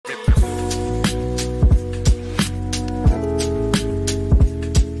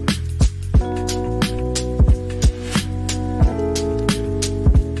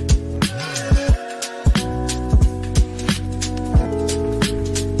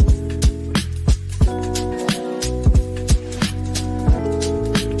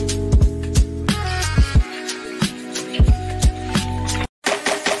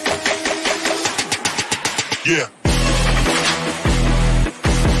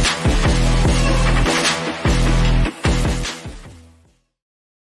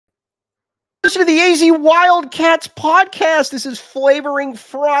listening to the AZ Wildcats podcast. This is Flavoring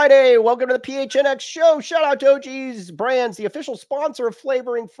Friday. Welcome to the PHNX show. Shout out to OG's Brands, the official sponsor of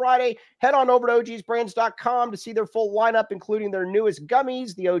Flavoring Friday. Head on over to ogsbrands.com to see their full lineup, including their newest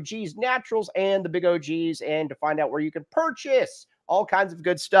gummies, the OG's Naturals, and the Big OGs, and to find out where you can purchase all kinds of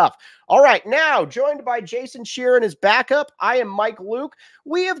good stuff. All right, now joined by Jason Shear and his backup, I am Mike Luke.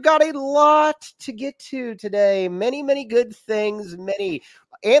 We have got a lot to get to today. Many good things.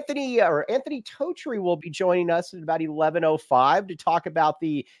 Anthony Totri will be joining us at about 11:05 to talk about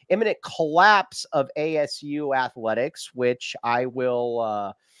the imminent collapse of ASU athletics, which I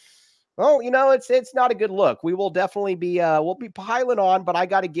will. It's not a good look. We will definitely be we'll be piling on, but I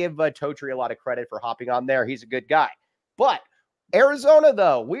got to give Totri a lot of credit for hopping on there. He's a good guy, but. Arizona,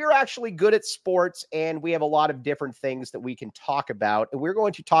 though, we are actually good at sports, and we have a lot of different things that we can talk about. And we're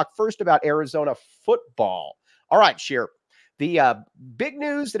going to talk first about Arizona football. All right, Sheer. The big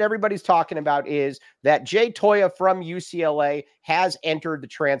news that everybody's talking about is that Jay Toia from UCLA has entered the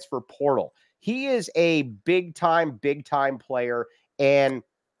transfer portal. He is a big-time player, and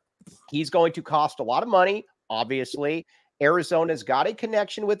he's going to cost a lot of money, obviously. Arizona's got a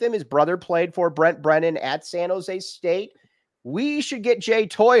connection with him. His brother played for Brent Brennan at San Jose State. We should get Jay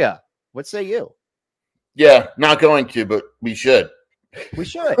Toia. What say you? Yeah, not going to, but we should. We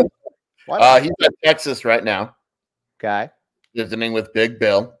should. He's at Texas right now. Okay. Visiting with Big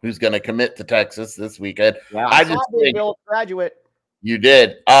Bill, who's going to commit to Texas this weekend. Yeah, I just think Bill graduate. You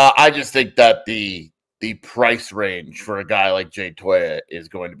did. I just think that the price range for a guy like Jay Toia is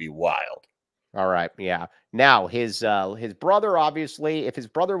going to be wild. All right. Yeah. Now, his brother, obviously, if his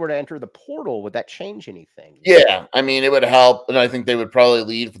brother were to enter the portal, would that change anything? Yeah. I mean, it would help. And I think they would probably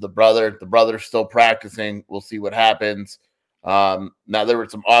lead for the brother. The brother's still practicing. We'll see what happens. Now, there were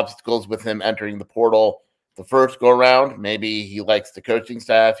some obstacles with him entering the portal the first go around. Maybe he likes the coaching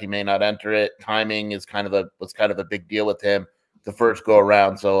staff. He may not enter it. Timing was kind of a big deal with him the first go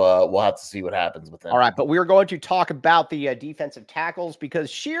around. So we'll have to see what happens with him. All right. But we're going to talk about the defensive tackles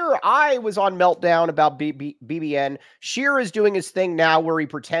because I was on meltdown about BBN. Shear is doing his thing now where he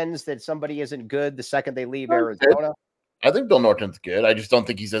pretends that somebody isn't good the second they leave Arizona. I think Bill Norton's good. I just don't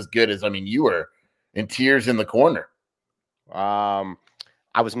think he's as good as, you were in tears in the corner.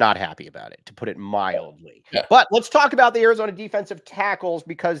 I was not happy about it, to put it mildly. Yeah. But let's talk about the Arizona defensive tackles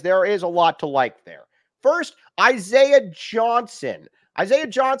because there is a lot to like there. First, Isaiah Johnson. Isaiah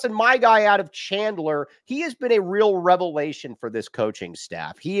Johnson, my guy out of Chandler, he has been a real revelation for this coaching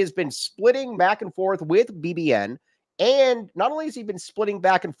staff. He has been splitting back and forth with BBN, and not only has he been splitting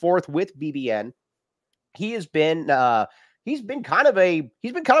back and forth with BBN, he has been kind of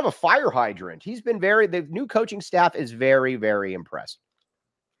a fire hydrant. The new coaching staff is very, very impressive.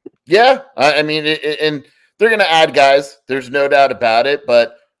 Yeah, and they're going to add guys. There's no doubt about it,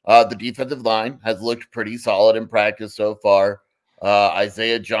 but the defensive line has looked pretty solid in practice so far.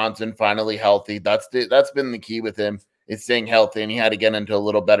 Isaiah Johnson finally healthy. That's been the key with him, is staying healthy, and he had to get into a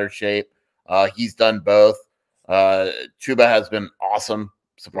little better shape. He's done both. Chuba has been awesome,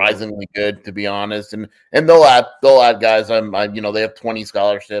 surprisingly good, to be honest. And they'll add guys. They have 20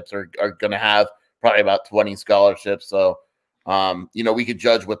 scholarships or are going to have probably about 20 scholarships. So, we could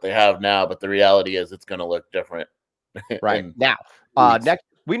judge what they have now, but the reality is it's going to look different. Right. Now, next,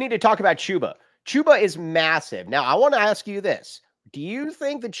 we need to talk about Chuba. Chuba is massive. Now, I want to ask you this. Do you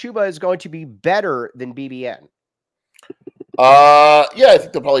think that Chuba is going to be better than BBN? Yeah, I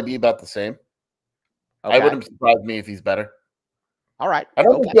think they'll probably be about the same. Okay. I wouldn't surprise me if he's better. All right. I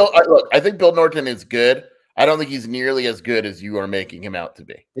think Bill Norton is good. I don't think he's nearly as good as you are making him out to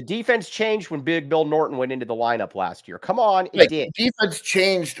be. The defense changed when Big Bill Norton went into the lineup last year. Come on, it did. The defense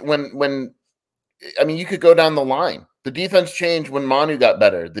changed when you could go down the line. The defense changed when Manu got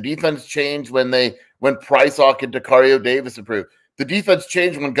better. The defense changed when Price Hawk and Dacario Davis improved. The defense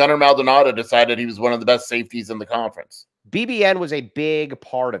changed when Gunnar Maldonado decided he was one of the best safeties in the conference. BBN was a big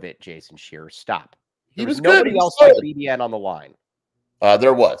part of it, Jason Shear. Stop. He was nobody else like BBN on the line.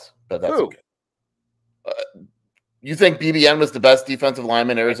 There was, but that's okay. You think BBN was the best defensive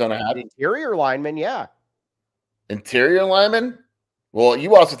lineman Arizona had? Interior lineman, yeah. Interior lineman? Well,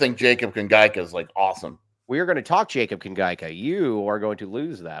 you also think Jacob Kangaika is awesome. We are going to talk Jacob Kangaika. You are going to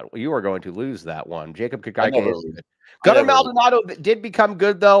lose that. You are going to lose that one. Jacob Kangaika is good. Gunnar Maldonado did become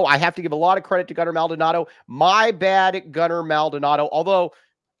good, though. I have to give a lot of credit to Gunnar Maldonado. My bad, Gunnar Maldonado. Although,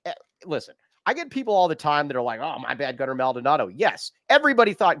 listen, I get people all the time that are like, oh, my bad, Gunnar Maldonado. Yes,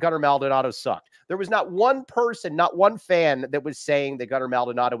 everybody thought Gunnar Maldonado sucked. There was not one person, not one fan that was saying that Gunnar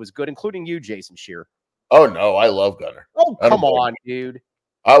Maldonado was good, including you, Jason Shear. Oh, no, I love Gunnar. Oh, come on, dude.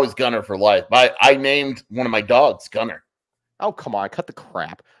 I was Gunnar for life. I named one of my dogs Gunnar. Oh, come on. Cut the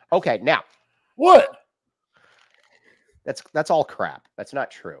crap. Okay, now, What? That's all crap. That's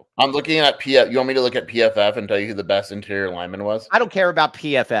not true. I'm looking at PF. You want me to look at PFF and tell you who the best interior lineman was? I don't care about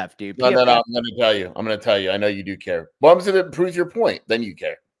PFF, dude. No. I'm going to tell you. I'm going to tell you. I know you do care. Well, if it proves your point, then you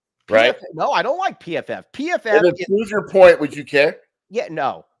care, right? No, I don't like PFF. If it proves your point, would you care? Yeah,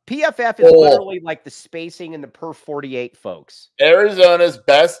 no. PFF is literally like the spacing and the per 48, folks. Arizona's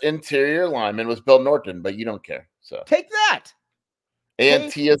best interior lineman was Bill Norton, but you don't care. So take that.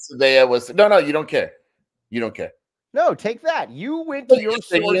 And Tia Sadea was no. You don't care. You don't care. No, take that. You went to your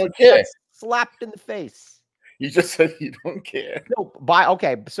source and slapped in the face. You just said you don't care. No,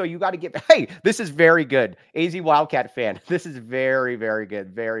 okay, so you got to get. Hey, this is very good. AZ Wildcat fan. This is very, very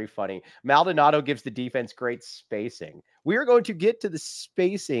good. Very funny. Maldonado gives the defense great spacing. We are going to get to the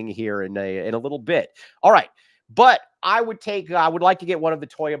spacing here in a little bit. All right, but I would like to get one of the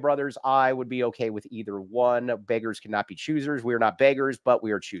Toia brothers. I would be okay with either one. Beggars cannot be choosers. We are not beggars, but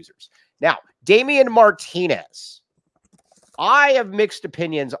we are choosers. Now, Damian Martinez. I have mixed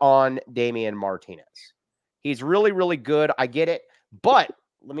opinions on Damian Martinez. He's really, really good. I get it. But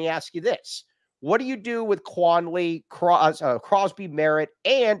let me ask you this. What do you do with Quanley, Crosby, Merritt,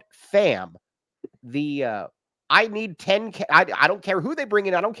 and Pham? I need 10. I don't care who they bring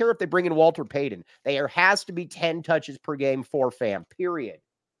in. I don't care if they bring in Walter Payton. There has to be 10 touches per game for Pham, period.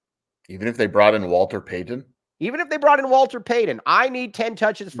 Even if they brought in Walter Payton? Even if they brought in Walter Payton, I need 10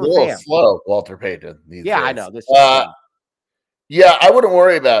 touches for Pham. Slow, Walter Payton. Yeah, days. I know. This yeah, I wouldn't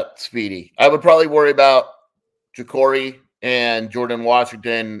worry about Speedy. I would probably worry about Jacory and Jordan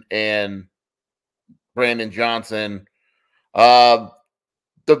Washington and Brandon Johnson. The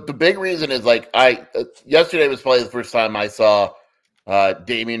big reason is yesterday was probably the first time I saw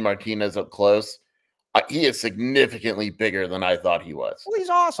Damian Martinez up close. He is significantly bigger than I thought he was. Well, he's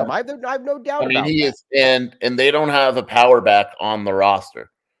awesome. I have no doubt about he that. Is, and they don't have a power back on the roster.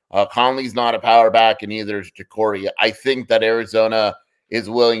 Conley's not a power back, and neither is Jacory. I think that Arizona is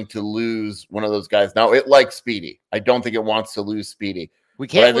willing to lose one of those guys. Now, it likes Speedy. I don't think it wants to lose Speedy. We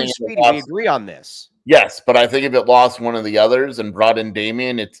can't lose Speedy. We agree on this. Yes, but I think if it lost one of the others and brought in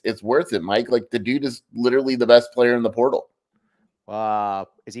Damian, it's worth it, Mike. Like, the dude is literally the best player in the portal.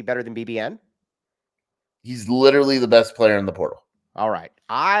 Is he better than BBN? He's literally the best player in the portal. All right.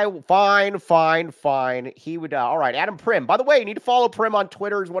 Fine. He would. All right. Adam Prim. By the way, you need to follow Prim on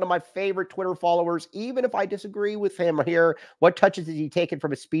Twitter. He's one of my favorite Twitter followers, even if I disagree with him here. What touches is he taken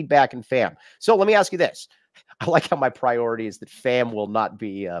from his speed back and Pham? So let me ask you this. I like how my priority is that Pham will not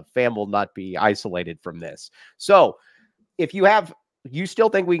be isolated from this. So if you still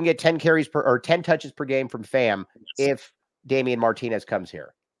think we can get 10 carries or 10 touches per game from Pham if Damian Martinez comes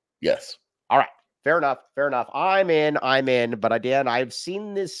here? Yes. All right. Fair enough. I'm in. But again, I've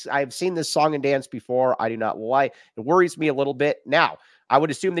seen this song and dance before. I do not like. It worries me a little bit. Now, I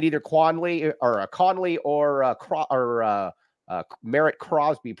would assume that either Conley or Merritt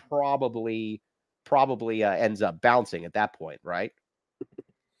Crosby probably ends up bouncing at that point, right?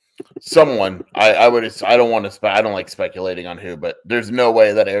 Someone. I don't like speculating on who, but there's no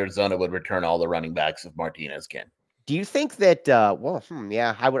way that Arizona would return all the running backs if Martinez can. Do you think that?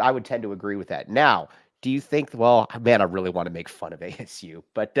 Yeah, I would tend to agree with that. Now, do you think? Well, man, I really want to make fun of ASU,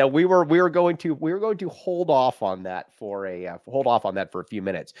 but we were going to hold off on that for a few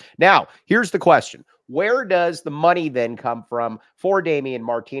minutes. Now, here's the question: where does the money then come from for Damian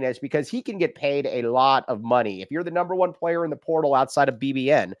Martinez? Because he can get paid a lot of money. If you're the number one player in the portal outside of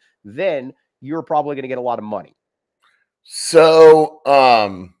BBN, then you're probably going to get a lot of money. So,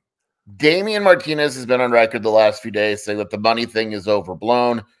 Damian Martinez has been on record the last few days saying that the money thing is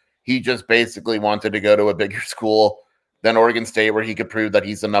overblown. He just basically wanted to go to a bigger school than Oregon State where he could prove that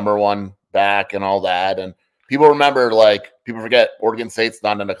he's the number one back and all that. And people forget Oregon State's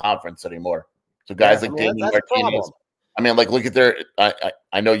not in a conference anymore. So guys Damian Martinez, look at their –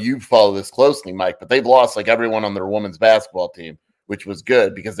 I know you follow this closely, Mike, but they've lost everyone on their women's basketball team, which was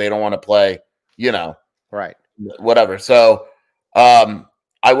good because they don't want to play, right, whatever. So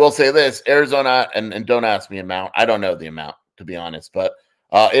I will say this, Arizona, and don't ask me amount. I don't know the amount, to be honest, but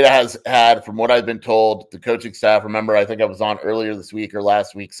it has had, from what I've been told, the coaching staff, remember, I think I was on earlier this week or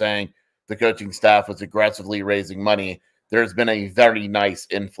last week saying the coaching staff was aggressively raising money. There's been a very nice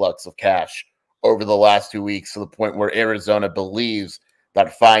influx of cash over the last 2 weeks to the point where Arizona believes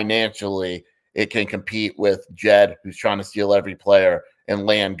that financially it can compete with Jed, who's trying to steal every player, and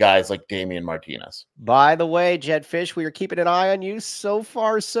land guys like Damian Martinez. By the way, Jed Fish, we are keeping an eye on you. So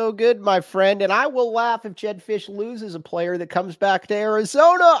far, so good, my friend. And I will laugh if Jed Fish loses a player that comes back to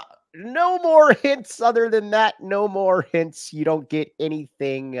Arizona. No more hints other than that. No more hints. You don't get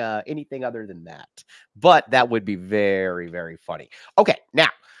anything other than that. But that would be very, very funny. Okay, now,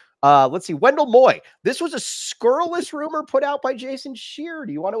 Let's see. Wendell Moy. This was a scurrilous rumor put out by Jason Shear.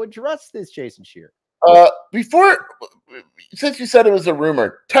 Do you want to address this, Jason Shear? Since you said it was a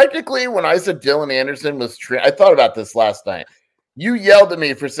rumor, technically, when I said Dylan Anderson was, I thought about this last night. You yelled at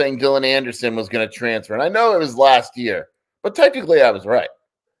me for saying Dylan Anderson was going to transfer, and I know it was last year, but technically, I was right.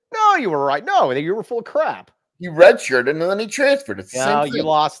 No, you were right. No, you were full of crap. He redshirted and then he transferred. It's the same thing. You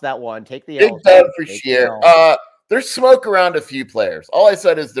lost that one. Take the big dub for Shear. There's smoke around a few players. All I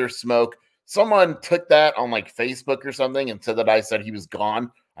said is there's smoke. Someone took that on like Facebook or something and said that I said he was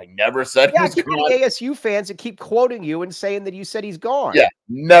gone. I never said he was gone. ASU fans that keep quoting you and saying that you said he's gone. Yeah,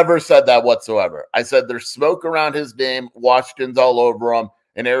 never said that whatsoever. I said there's smoke around his name. Washington's all over him,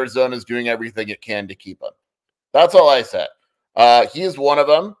 and Arizona's doing everything it can to keep him. That's all I said. He is one of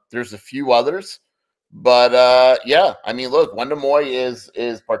them. There's a few others. But, yeah, I mean, look, Wendell Moy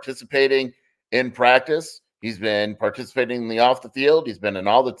is participating in practice. He's been participating in the off the field. He's been in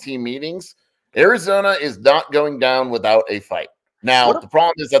all the team meetings. Arizona is not going down without a fight. Now, the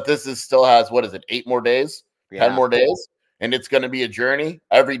problem is that this still has, 8 more days, 10 more days, and it's going to be a journey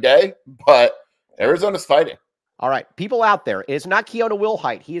every day, but Arizona's fighting. All right, people out there, it's not Keona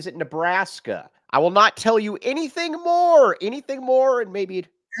Wilhite. He is at Nebraska. I will not tell you anything more, and maybe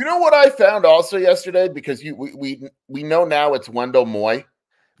you know what I found also yesterday, because we know now it's Wendell Moy.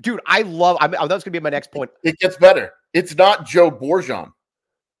 Dude, that's going to be my next point. It gets better. It's not Joe Borjon.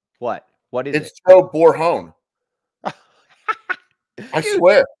 What is it? It's Joe Borjon. I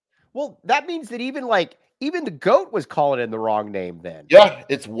swear. Well, that means that even the GOAT was calling in the wrong name then. Yeah,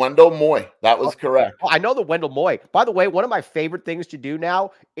 it's Wendell Moy. That was correct. Well, I know the Wendell Moy. By the way, one of my favorite things to do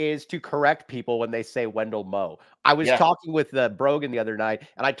now is to correct people when they say Wendell Mo. I was talking with Brogan the other night,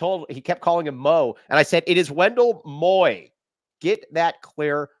 and he kept calling him Mo, and I said, it is Wendell Moy. Get that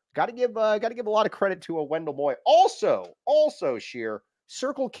clear. Got to give a lot of credit to a Wendell Moy. Also, Sheer,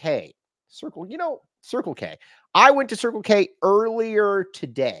 Circle K. Circle K. I went to Circle K earlier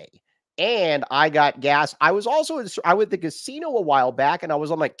today, and I got gas. I was also at the casino a while back, and I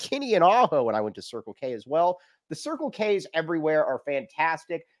was on like Kinney and Aho when I went to Circle K as well. The Circle Ks everywhere are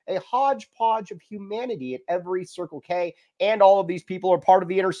fantastic. A hodgepodge of humanity at every Circle K, and all of these people are part of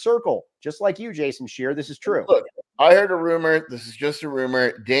the inner circle, just like you, Jason Shear. This is true. Look, I heard a rumor. This is just a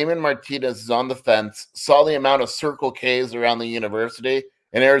rumor. Damon Martinez is on the fence, saw the amount of Circle Ks around the university,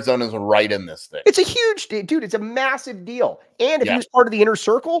 and Arizona's right in this thing. It's a huge deal, dude. It's a massive deal. And if he was part of the inner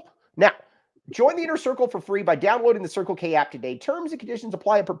circle, now join the inner circle for free by downloading the Circle K app today. Terms and conditions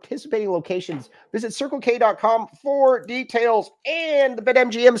apply at participating locations. Visit circlek.com for details, and the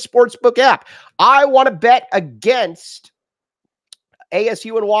BetMGM Sportsbook app. I want to bet against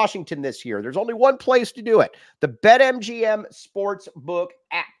ASU and Washington this year. There's only one place to do it. The BetMGM Sportsbook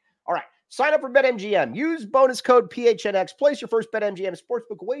app. All right. Sign up for BetMGM. Use bonus code PHNX. Place your first BetMGM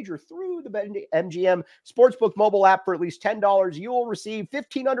Sportsbook wager through the BetMGM Sportsbook mobile app for at least $10. You will receive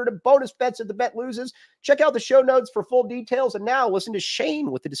 $1,500 in bonus bets if the bet loses. Check out the show notes for full details. And now listen to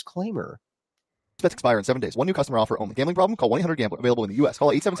Shane with the disclaimer. Bets expire in 7 days. One new customer offer only. Gambling problem? Call 1-800-GAMBLER. Available in the U.S. Call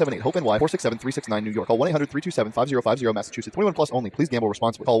 877-8-HOPE-NY 467-369 New York. Call 1-800-327-5050 Massachusetts. 21 plus only. Please gamble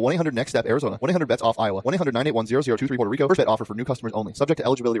responsibly. Call 1-800-NEXT-STEP Arizona. 1-800-BETS-OFF Iowa. 1-800-981-0023 Puerto Rico. First bet offer for new customers only. Subject to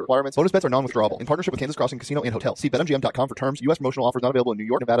eligibility requirements. Bonus bets are non-withdrawable. In partnership with Kansas Crossing Casino and Hotel. See BetMGM.com for terms. U.S. promotional offers not available in New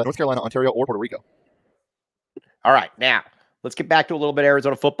York, Nevada, North Carolina, Ontario, or Puerto Rico. All right, now let's get back to a little bit of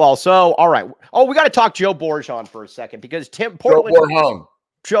Arizona football. So, all right. Oh, we got to talk Joe Borjon for a second, because Portland.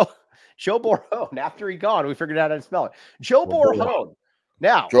 Joe Borjon. After he gone, we figured out how to spell it. Joe Borjon.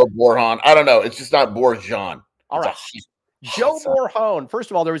 Now, Joe Borjon. I don't know. It's just not Borjon. All right. Joe Borjon.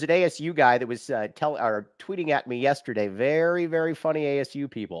 First of all, there was an ASU guy that was tweeting at me yesterday. Very, very funny ASU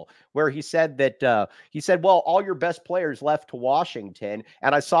people, where he said that well, all your best players left to Washington,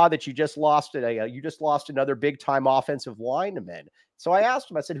 and I saw that you just lost another big time offensive lineman. So I asked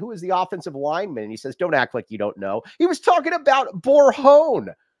him. I said, "Who is the offensive lineman?" And he says, "Don't act like you don't know." He was talking about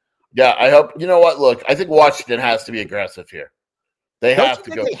Borjon. Yeah, I hope. You know what? Look, I think Washington has to be aggressive here. They have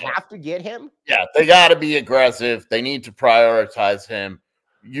to go. They have to get him. Yeah, they got to be aggressive. They need to prioritize him.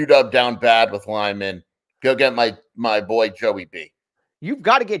 UW down bad with linemen. Go get my boy Joey B. You've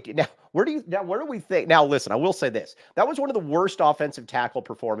got to get now. Where do we think? Now, listen, I will say this. That was one of the worst offensive tackle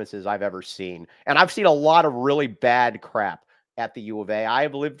performances I've ever seen, and I've seen a lot of really bad crap at the U of A. I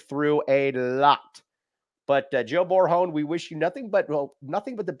have lived through a lot. But Joe Borjon, we wish you nothing but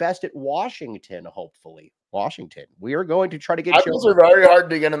the best at Washington, hopefully. Washington. We are going to try to get Tackles are very hard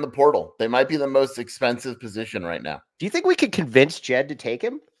to get in the portal. They might be the most expensive position right now. Do you think we could convince Jed to take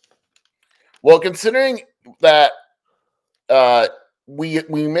him? Well, considering that we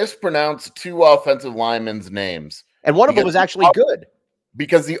mispronounced two offensive linemen's names. And one of them was actually good.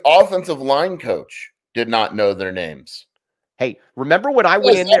 Because the offensive line coach did not know their names. Hey, remember when I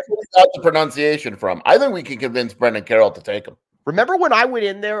went in there? Where we got the pronunciation from. I think we can convince Brendan Carroll to take them. Remember when I went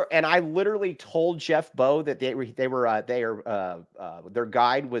in there and I literally told Jeff Bowe that their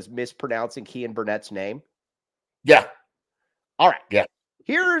guide was mispronouncing Kean Burnett's name? Yeah. All right. Yeah.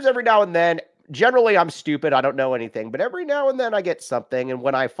 Here's every now and then. Generally, I'm stupid. I don't know anything, but every now and then I get something. And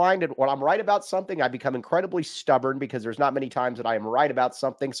when I find it, when I'm right about something, I become incredibly stubborn because there's not many times that I am right about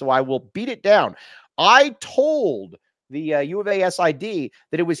something. So I will beat it down. I told the U of A SID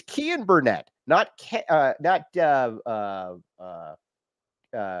that it was Kean Burnett, not Keon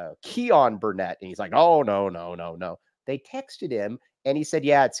Burnett. And he's like, oh, no. They texted him and he said,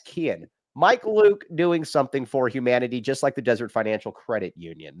 yeah, it's Kean. Mike Luke doing something for humanity, just like the Desert Financial Credit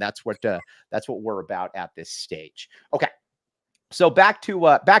Union. That's what we're about at this stage. Okay, so back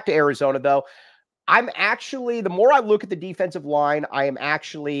to Arizona though. I'm actually, the more I look at the defensive line, I am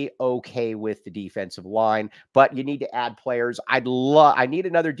actually okay with the defensive line. But you need to add players. I need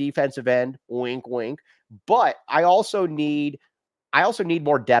another defensive end. Wink, wink. But I also need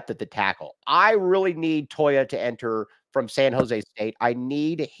more depth at the tackle. I really need Toia to enter from San Jose State. I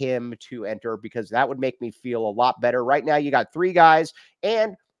need him to enter because that would make me feel a lot better. Right now, you got 3 guys,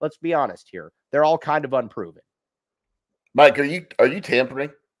 and let's be honest here, they're all kind of unproven. Mike, are you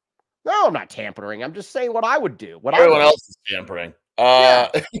tampering? No, I'm not tampering. I'm just saying what I would do. What everyone else is tampering. Yeah,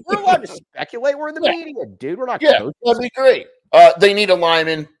 we're allowed to speculate. We're in the media, dude. We're not. Coaches. That'd be great. They need a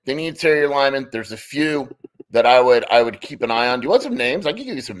lineman. They need interior lineman. There's a few that I would keep an eye on. Do you want some names? I can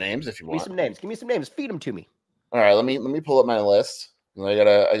give you some names if you want. Give me some names. Feed them to me. All right, let me pull up my list. I got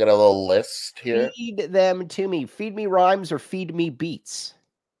a little list here. Feed them to me. Feed me rhymes or feed me beats.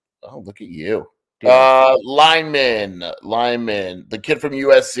 Oh, look at you. Lineman. The kid from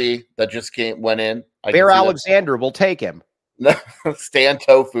USC that just went in. Bear Alexander, we'll take him. Stan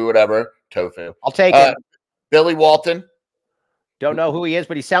Tofu, whatever. Tofu. I'll take him. Billy Walton. Don't know who he is,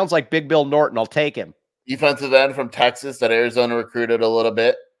 but he sounds like Big Bill Norton. I'll take him. Defensive end from Texas that Arizona recruited a little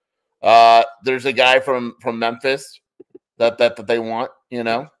bit. There's a guy from Memphis that they want, you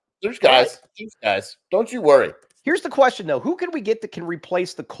know. There's guys. Don't you worry. Here's the question though. Who can we get that can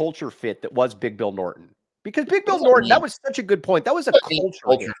replace the culture fit that was Big Bill Norton? Because Big Bill Norton, that was such a good point. That was a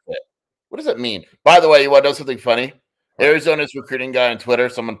culture fit. What does it mean? By the way, you want to know something funny? Arizona's recruiting guy on Twitter,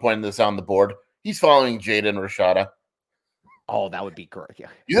 someone pointed this out on the board. He's following Jaden Rashada. Oh, that would be great. Yeah.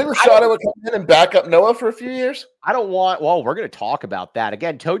 You think Rashada would come in and back up Noah for a few years? Well, we're going to talk about that.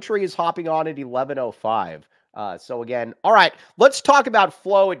 Again, Totri is hopping on at 11:05. So again, all right, let's talk about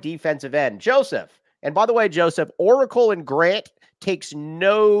flow at defensive end. Joseph. And by the way, Joseph, Oracle and Grant takes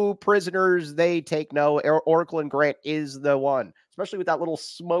no prisoners. They take no. Oracle and Grant is the one, especially with that little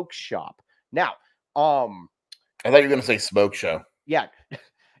smoke shop. Now, I thought you were going to say smoke show. Yeah.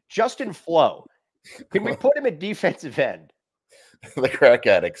 Justin Flo. Can we put him at defensive end? The crack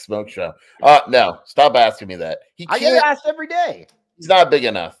addict smoke show. No, stop asking me that. I get asked every day. He's not big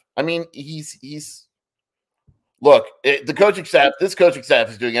enough. I mean, he's look, the coaching staff, this coaching staff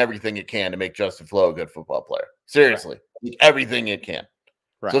is doing everything it can to make Justin Flo a good football player. Seriously, everything it can.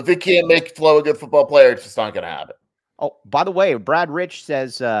 Right. So if it can't make Flo a good football player, it's just not going to happen. Oh, by the way, Brad Rich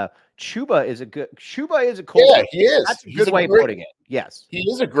says Chuba is a culture. Yeah, he is. That's a good way of putting it. Yes, he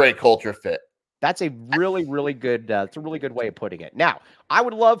is a great culture fit. That's a really, really good. It's a really good way of putting it. Now, I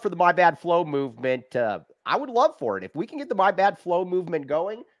would love for the My Bad Flow movement. I would love for it if we can get the My Bad Flow movement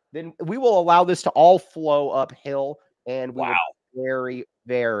going. Then we will allow this to all flow uphill, and we will be very,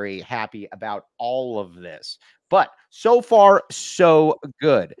 very happy about all of this. But so far, so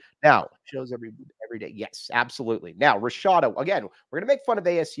good. Now, shows every day. Yes, absolutely. Now, Rashada, again, we're going to make fun of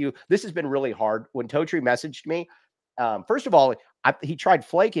ASU. This has been really hard. When Totri messaged me, first of all, he tried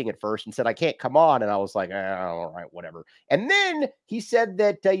flaking at first and said, I can't come on. And I was like, all right, whatever. And then he said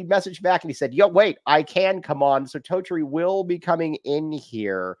that he messaged back and he said, yo, wait, I can come on. So Totri will be coming in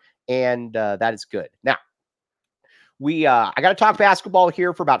here. And that is good. Now, I got to talk basketball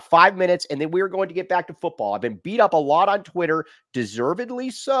here for about 5 minutes, and then we're going to get back to football. I've been beat up a lot on Twitter,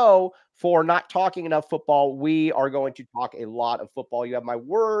 deservedly so, for not talking enough football. We are going to talk a lot of football. You have my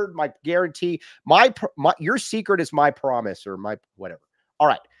word, my guarantee, your secret is my promise, or my whatever. All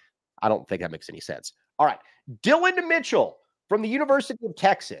right. I don't think that makes any sense. All right. Dylan Mitchell from the University of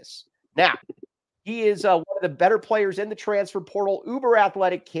Texas. Now, he is one of the better players in the transfer portal, uber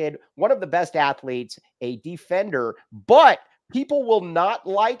athletic kid, one of the best athletes, a defender, but people will not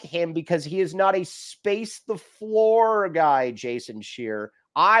like him because he is not a space the floor guy, Jason Shear.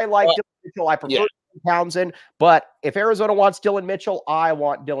 I like Dylan Mitchell. I prefer Townsend, but if Arizona wants Dylan Mitchell, I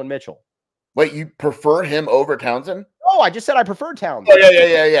want Dylan Mitchell. Wait, you prefer him over Townsend? Oh, I just said I prefer Towns. Oh,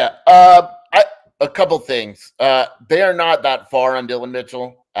 yeah. A couple things. They are not that far on Dylan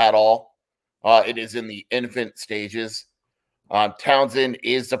Mitchell at all. It is in the infant stages. Townsend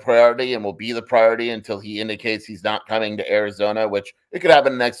is the priority and will be the priority until he indicates he's not coming to Arizona, which it could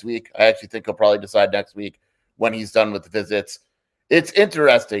happen next week. I actually think he'll probably decide next week when he's done with the visits. It's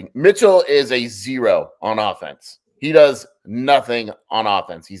interesting. Mitchell is a 0 on offense. He does nothing on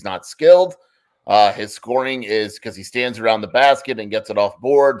offense. He's not skilled. His scoring is because he stands around the basket and gets it off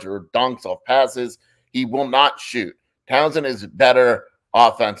boards or dunks off passes. He will not shoot. Townsend is better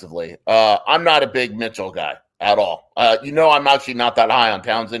offensively. I'm not a big Mitchell guy at all. I'm actually not that high on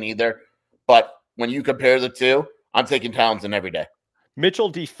Townsend either. But when you compare the two, I'm taking Townsend every day. Mitchell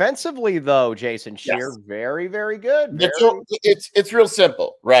defensively, though, Jason Scheer, yes. Very, very good. Mitchell, it's real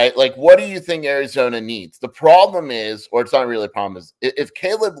simple, right? Like, what do you think Arizona needs? The problem is, or it's not really a problem, is if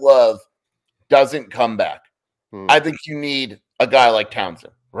Caleb Love doesn't come back, I think you need a guy like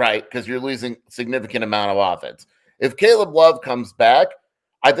Townsend, right? Because you're losing a significant amount of offense. If Caleb Love comes back,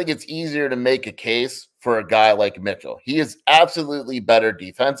 I think it's easier to make a case for a guy like Mitchell. He is absolutely better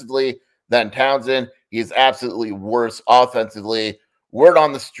defensively than Townsend. He is absolutely worse offensively. Word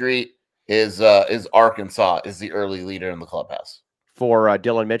on the street is Arkansas is the early leader in the clubhouse. For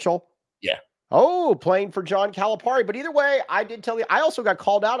Dylan Mitchell? Yeah. Oh, playing for John Calipari. But either way, I did tell you, I also got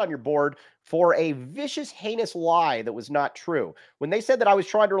called out on your board for a vicious, heinous lie that was not true. When they said that I was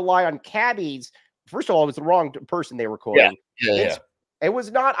trying to rely on cabbies, first of all, it was the wrong person they were quoting. Yeah. It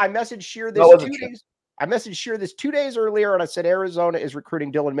was not. I messaged Scheer this 2 days. I messaged Scheer this 2 days earlier, and I said Arizona is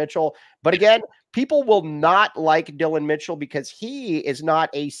recruiting Dylan Mitchell. But again, people will not like Dylan Mitchell because he is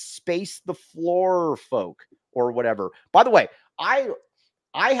not a space the floor folk or whatever. By the way, I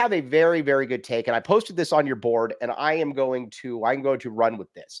have a very, very good take, and I posted this on your board, and I'm going to run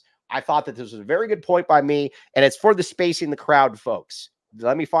with this. I thought that this was a very good point by me, and it's for the spacing the crowd folks.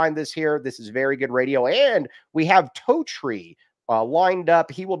 Let me find this here. This is very good radio, and we have Toe Tree lined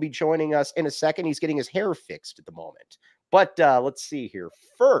up. He will be joining us in a second. He's getting his hair fixed at the moment. But let's see here.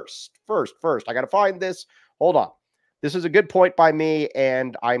 First, I got to find this. Hold on. This is a good point by me,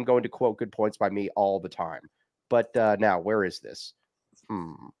 and I'm going to quote good points by me all the time. But now, where is this?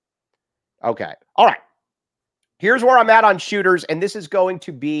 Okay. All right. Here's where I'm at on shooters, and this is going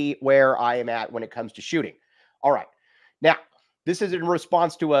to be where I am at when it comes to shooting. All right. Now, this is in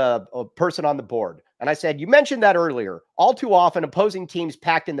response to a person on the board. And I said, you mentioned that earlier. All too often, opposing teams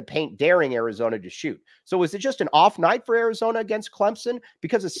packed in the paint, daring Arizona to shoot. So was it just an off night for Arizona against Clemson?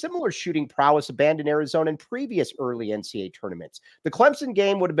 Because a similar shooting prowess abandoned Arizona in previous early NCAA tournaments. The Clemson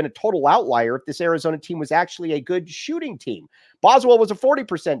game would have been a total outlier if this Arizona team was actually a good shooting team. Boswell was a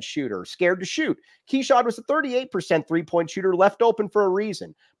 40% shooter, scared to shoot. Keyshawn was a 38% three-point shooter, left open for a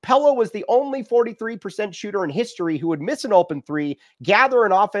reason. Pello was the only 43% shooter in history who would miss an open three, gather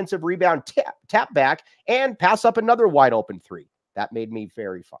an offensive rebound, tap back, and pass up another wide open three. That made me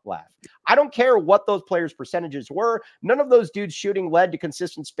very laugh. I don't care what those players' percentages were. None of those dudes shooting led to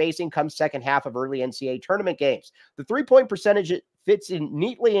consistent spacing come second half of early NCAA tournament games. The three-point percentage fits in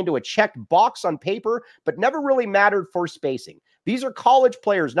neatly into a checked box on paper, but never really mattered for spacing. These are college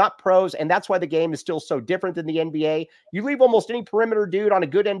players, not pros, and that's why the game is still so different than the NBA. You leave almost any perimeter dude on a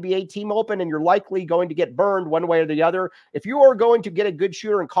good NBA team open, and you're likely going to get burned one way or the other. If you are going to get a good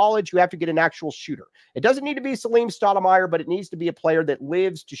shooter in college, you have to get an actual shooter. It doesn't need to be Salim Stoudemire, but it needs to be a player that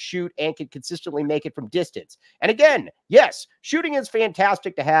lives to shoot and can consistently make it from distance. And again, yes, shooting is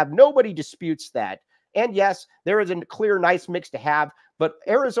fantastic to have. Nobody disputes that. And yes, there is a clear, nice mix to have, but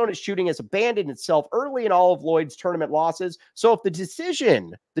Arizona's shooting has abandoned itself early in all of Lloyd's tournament losses. So if the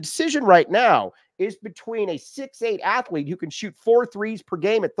decision right now is between a 6'8" athlete who can shoot 4 threes per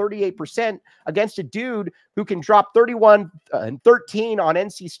game at 38% against a dude who can drop 31 and 13 on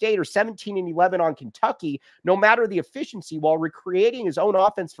NC State or 17 and 11 on Kentucky, no matter the efficiency, while recreating his own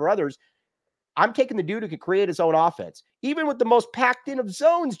offense for others, I'm taking the dude who could create his own offense. Even with the most packed in of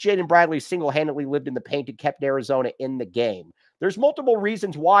zones, Jaden Bradley single-handedly lived in the paint and kept Arizona in the game. There's multiple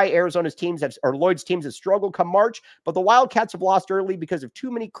reasons why Arizona's teams or Lloyd's teams have struggled come March, but the Wildcats have lost early because of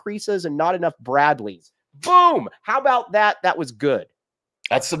too many creases and not enough Bradleys. Boom! How about that? That was good.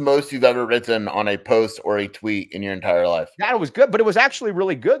 That's the most you've ever written on a post or a tweet in your entire life. That was good, but it was actually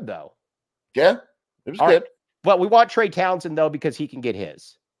really good, though. Yeah, it was all good. Right. But we want Trey Townsend, though, because he can get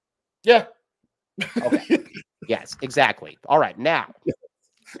his. Yeah. Okay. Yes, exactly. All right. Now,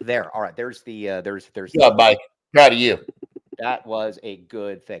 there. All right. There's the. Yeah, Mike. Proud of you. That was a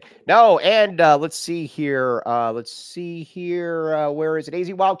good thing. No, and let's see here. Where is it?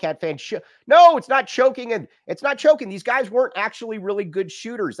 AZ Wildcat fan. No, it's not choking. And it's not choking. These guys weren't actually really good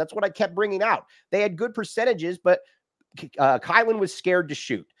shooters. That's what I kept bringing out. They had good percentages, but Kylan was scared to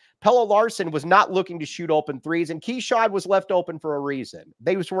shoot. Pella Larson was not looking to shoot open threes, and Keyshawn was left open for a reason.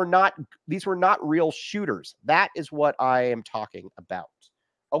 These were not real shooters. That is what I am talking about.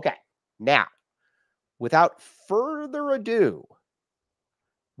 Okay, now, without further ado,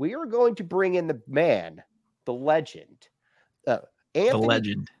 we are going to bring in the man, the legend,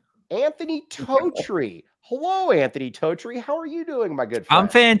 Anthony Totri. Hello, Anthony Totri. How are you doing, my good friend? I'm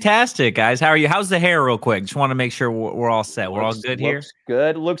fantastic, guys. How are you? How's the hair real quick? Just want to make sure we're all set. We're all good here? Looks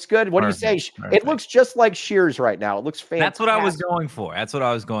good. Looks good. What do you say? Perfect. It looks just like Shears right now. It looks fantastic. That's what I was going for. That's what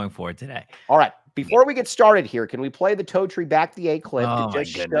I was going for today. All right. Before we get started here, can we play the Totri back the A clip to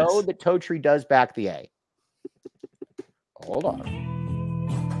just show that Totri does back the A? Hold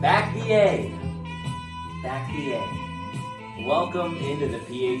on. Back the A. Back the A. Welcome into the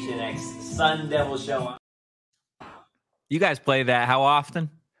PHNX Sun Devil Show. You guys play that how often?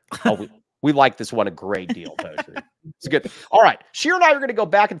 Oh, we like this one a great deal, Totri. It's good. All right. Sheer and I are going to go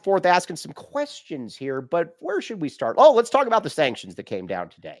back and forth asking some questions here, but where should we start? Oh, let's talk about the sanctions that came down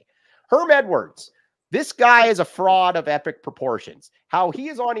today. Herm Edwards. This guy is a fraud of epic proportions. How he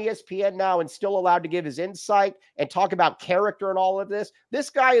is on ESPN now and still allowed to give his insight and talk about character and all of this. This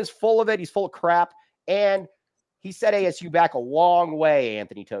guy is full of it. He's full of crap. And he set ASU back a long way,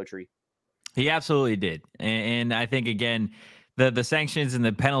 Anthony Totri. He absolutely did. And I think, again, the sanctions and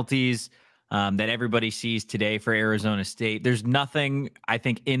the penalties that everybody sees today for Arizona State, there's nothing, I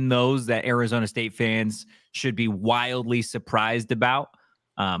think, in those that Arizona State fans should be wildly surprised about.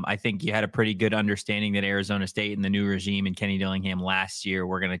 I think you had a pretty good understanding that Arizona State and the new regime and Kenny Dillingham last year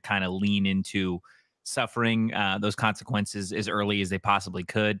were going to kind of lean into suffering those consequences as early as they possibly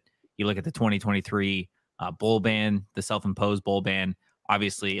could. You look at the 2023 bowl ban, the self-imposed bowl ban.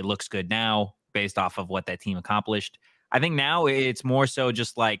 Obviously, it looks good now based off of what that team accomplished. I think now it's more so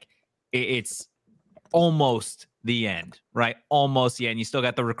just like it's almost the end, right? Almost the end. You still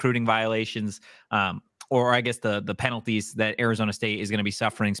got the recruiting violations, or I guess the penalties that Arizona State is going to be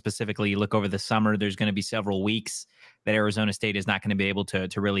suffering. Specifically, you look over the summer, there's going to be several weeks that Arizona State is not going to be able to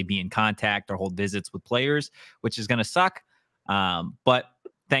really be in contact or hold visits with players, which is going to suck. But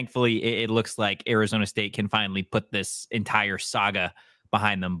thankfully, it looks like Arizona State can finally put this entire saga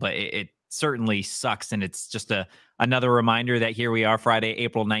behind them. But it certainly sucks, and it's just another reminder that here we are, Friday,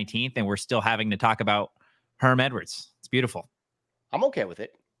 April 19th, and we're still having to talk about Herm Edwards. It's beautiful. I'm okay with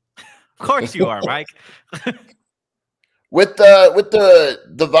it. Of course you are, Mike. With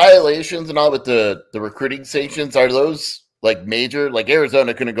the violations and all, with the recruiting sanctions, are those like major? Like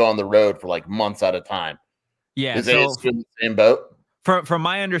Arizona couldn't go on the road for like months at a time. Yeah, is it in the same boat? From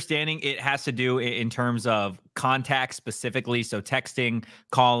my understanding, it has to do in terms of contact specifically. So texting,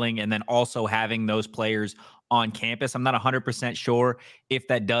 calling, and then also having those players on campus. I'm not 100% sure if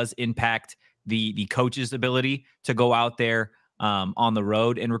that does impact the coach's ability to go out there on the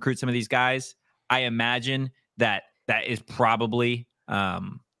road and recruit some of these guys. I imagine that is probably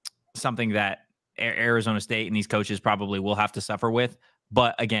something that Arizona State and these coaches probably will have to suffer with.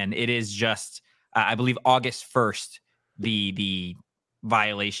 But again, it is just, I believe August 1st, the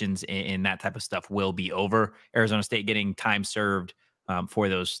violations in that type of stuff will be over. Arizona State getting time served for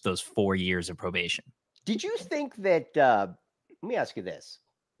those 4 years of probation. Did you think that, let me ask you this.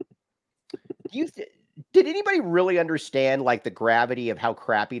 Did anybody really understand like the gravity of how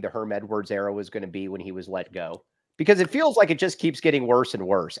crappy the Herm Edwards era was going to be when he was let go? Because it feels like it just keeps getting worse and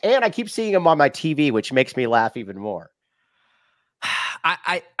worse. And I keep seeing him on my TV, which makes me laugh even more.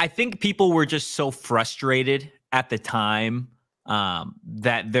 I think people were just so frustrated at the time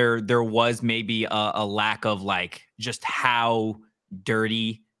that there was maybe a lack of like just how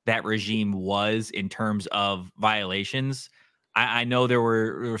dirty that regime was in terms of violations. I know there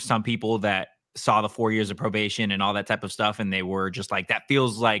were some people that saw the 4 years of probation and all that type of stuff, and they were just like, that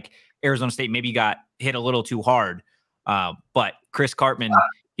feels like Arizona State maybe got hit a little too hard. But Chris Cartman,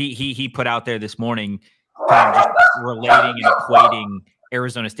 he put out there this morning kind of just relating and equating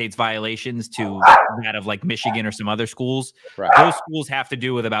Arizona State's violations to that of like Michigan or some other schools. Right. Those schools have to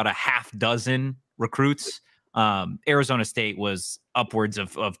do with about a half dozen recruits. Arizona State was upwards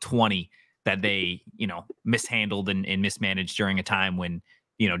of 20 that they, mishandled and mismanaged during a time when,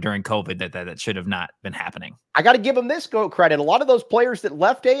 during COVID that should have not been happening. I got to give them this credit. A lot of those players that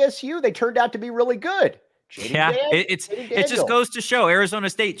left ASU, they turned out to be really good. Jaden it just goes to show Arizona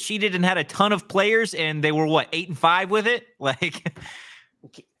State cheated and had a ton of players, and they were 8-5 with it. Like,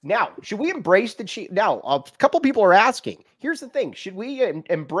 now, should we embrace the cheat? Now, a couple people are asking. Here's the thing: should we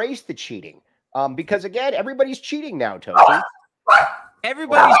embrace the cheating? Because again, everybody's cheating now, Toby.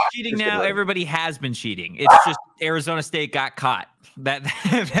 Everybody's cheating now. Everybody has been cheating. It's just Arizona State got caught.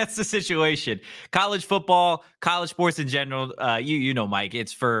 That's the situation. College football, college sports in general. You know, Mike.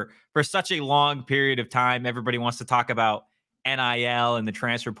 It's for such a long period of time. Everybody wants to talk about NIL and the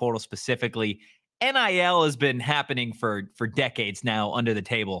transfer portal specifically. NIL has been happening for decades now under the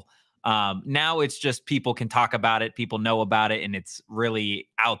table. Now it's just people can talk about it, people know about it, and it's really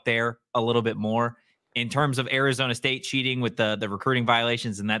out there a little bit more. In terms of Arizona State cheating with the recruiting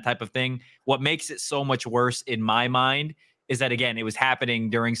violations and that type of thing, what makes it so much worse in my mind is that, again, it was happening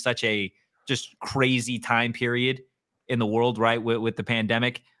during such a just crazy time period in the world, right, with the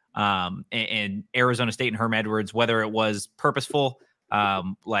pandemic. And Arizona State and Herm Edwards, whether it was purposeful,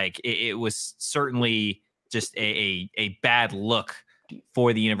 it was certainly just a bad look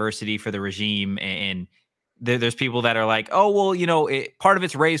for the university, for the regime. And there's people that are like, oh, well, you know, part of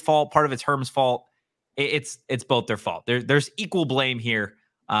it's Ray's fault, part of it's Herm's fault. It's both their fault. There's equal blame here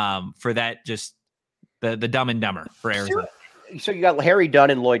for that. Just the Dumb and Dumber for Arizona. So you got Harry Dunn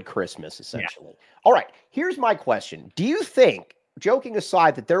and Lloyd Christmas, essentially. Yeah. All right. Here's my question. Do you think, joking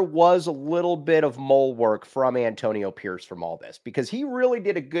aside, that there was a little bit of mole work from Antonio Pierce from all this? Because he really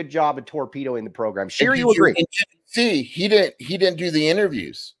did a good job of torpedoing the program. Sure, you agree. See, he didn't do the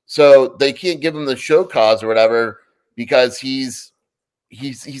interviews. So they can't give him the show cause or whatever because he's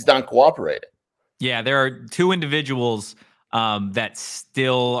not cooperating. Yeah, there are two individuals that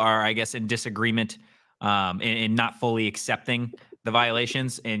still are, I guess, in disagreement and not fully accepting the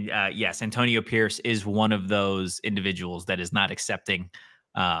violations. And yes, Antonio Pierce is one of those individuals that is not accepting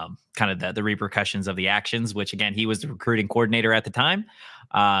kind of the repercussions of the actions, which, again, he was the recruiting coordinator at the time.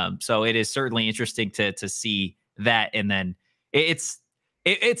 So it is certainly interesting to see that. And then it's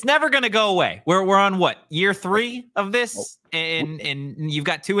never going to go away. We're on what, year 3 of this? And you've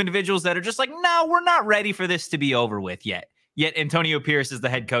got two individuals that are just like, no, we're not ready for this to be over with yet. Yet Antonio Pierce is the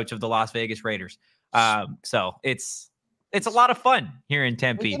head coach of the Las Vegas Raiders. So it's a lot of fun here in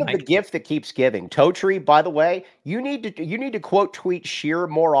Tempe. The gift that keeps giving. Totri, by the way, you need to quote tweet Sheer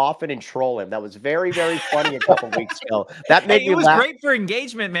more often and troll him. That was very, very funny a couple weeks ago. That made me laugh. It was great for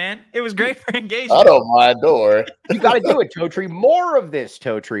engagement, man. It was great for engagement. I don't mind, door. You got to do it, Totri. More of this,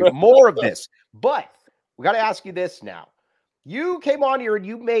 Totri. More of this. But we got to ask you this now. You came on here and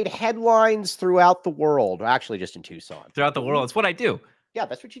you made headlines throughout the world. Actually, just in Tucson. Throughout the world. It's what I do. Yeah,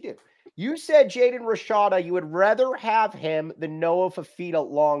 that's what you do. You said Jaden Rashada, you would rather have him than Noah Fifita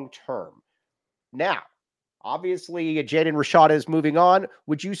long term. Now, obviously, Jaden Rashada is moving on.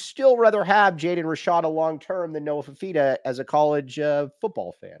 Would you still rather have Jaden Rashada long term than Noah Fifita as a college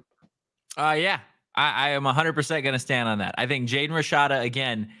football fan? Yeah, I am 100% going to stand on that. I think Jaden Rashada,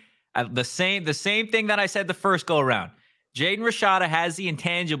 again, the same thing that I said the first go around. Jaden Rashada has the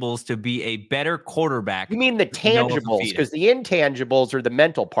intangibles to be a better quarterback. You mean the tangibles? Because the intangibles are the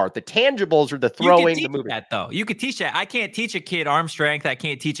mental part. The tangibles are the throwing, the moving. That, though. You could teach that. I can't teach a kid arm strength. I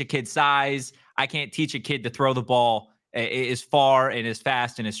can't teach a kid size. I can't teach a kid to throw the ball as far and as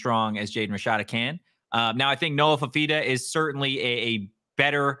fast and as strong as Jaden Rashada can. Now, I think Noah Fifita is certainly a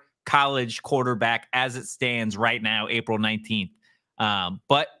better college quarterback as it stands right now, April 19th.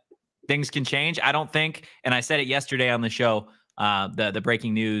 But things can change. I don't think, and I said it yesterday on the show, the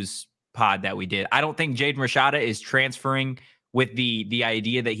breaking news pod that we did, I don't think Jaden Rashada is transferring with the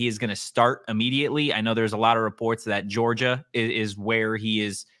idea that he is going to start immediately. I know there's a lot of reports that Georgia is where he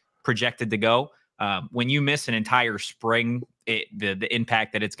is projected to go. When you miss an entire spring, the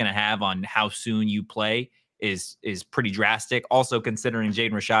impact that it's going to have on how soon you play is pretty drastic. Also, considering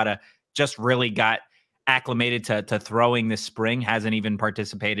Jaden Rashada just really got acclimated to throwing this spring, hasn't even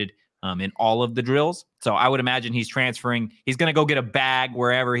participated in all of the drills. So I would imagine he's transferring. He's going to go get a bag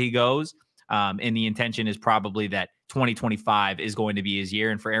wherever he goes. And the intention is probably that 2025 is going to be his year.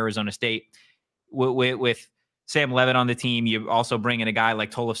 And for Arizona State, with Sam Levitt on the team, you also bring in a guy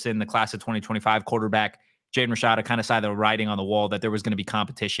like Tollefson, the class of 2025 quarterback. Jaden Rashada kind of saw the writing on the wall that there was going to be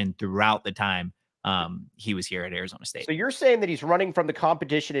competition throughout the time he was here at Arizona State. So you're saying that he's running from the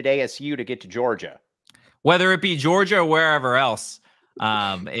competition at ASU to get to Georgia? Whether it be Georgia or wherever else,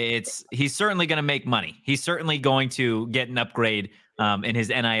 he's certainly going to make money. He's certainly going to get an upgrade in his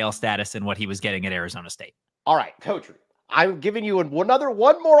NIL status than what he was getting at Arizona State. All right, Coach, I'm giving you one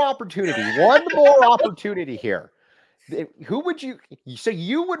more opportunity. One more opportunity here. Who would you? So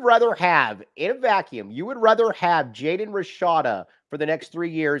you would rather have, in a vacuum, you would rather have Jaden Rashada for the next 3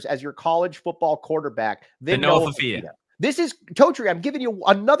 years as your college football quarterback than Noah Fifita. This is, Totri, I'm giving you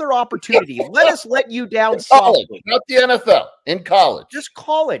another opportunity. Let you down softly. Not the NFL, in college. Just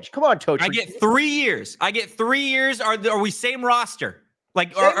college. Come on, Totri. I get 3 years. Are we same roster?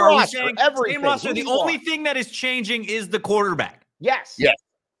 Like, are we saying same roster? The only thing that is changing is the quarterback. Yes. Yes.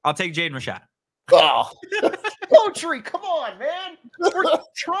 I'll take Jaden Rashada. Oh, Totri, come on, man. We're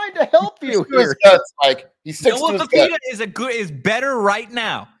trying to help you to his here. guts, Mike. He sticks Noah to his Fifita guts. is better right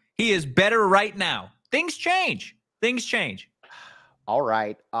now. He is better right now. Things change. Things change. All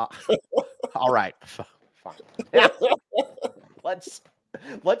right. All right. Fine. Yeah.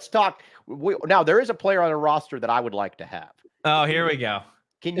 Let's talk. Now, there is a player on the roster that I would like to have. Oh, here we go.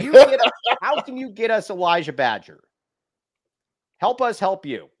 How can you get us Elijah Badger? Help us help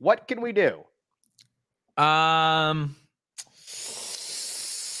you. What can we do? That's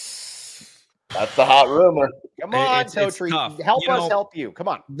the hot rumor. Come on, it's Totri. tough. Help us help you. Come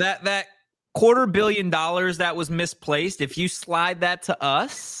on. That $250 million that was misplaced, if you slide that to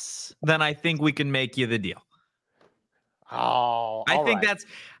us, then I think we can make you the deal. Oh, I think that's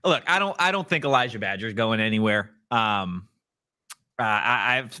look, I don't think Elijah Badger is going anywhere.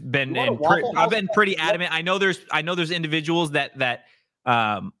 I've been pretty adamant. I know there's individuals that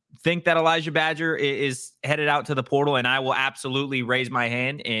think that Elijah Badger is headed out to the portal, and I will absolutely raise my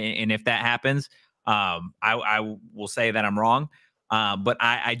hand. And if that happens, I will say that I'm wrong. But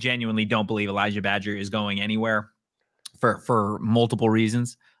I genuinely don't believe Elijah Badger is going anywhere for multiple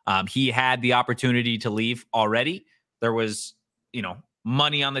reasons. He had the opportunity to leave already. There was,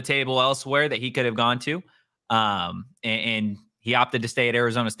 money on the table elsewhere that he could have gone to. And he opted to stay at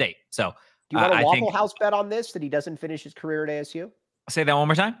Arizona State. So do you want a Waffle House bet on this, that he doesn't finish his career at ASU? Say that one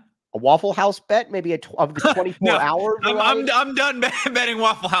more time. A Waffle House bet, maybe of the 24 hours. I'm done betting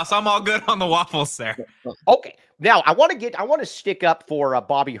Waffle House. I'm all good on the waffles there. Okay. Now I want to stick up for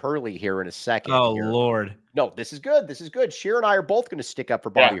Bobby Hurley here in a second. Oh Lord. No, this is good. This is good. Sheer and I are both going to stick up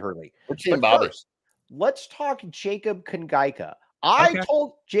for Bobby Hurley. We're team Bobby. First, let's talk Jacob Kongaika. I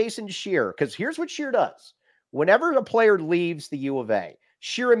told Jason Shear, because here's what Shear does. Whenever a player leaves the U of A,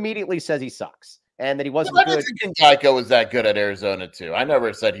 Shear immediately says he sucks and that he wasn't good. I think Kongaika was that good at Arizona, too. I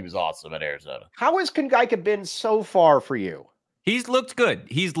never said he was awesome at Arizona. How has Kongaika been so far for you? He's looked good.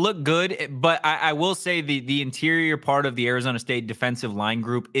 He's looked good, but I will say the interior part of the Arizona State defensive line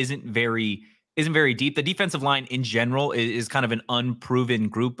group isn't very deep. The defensive line in general is kind of an unproven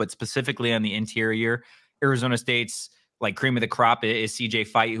group, but specifically on the interior, Arizona State's like cream of the crop is CJ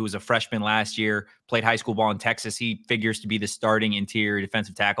Fight, who was a freshman last year, played high school ball in Texas. He figures to be the starting interior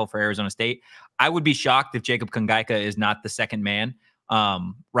defensive tackle for Arizona State. I would be shocked if Jacob Kongaika is not the second man,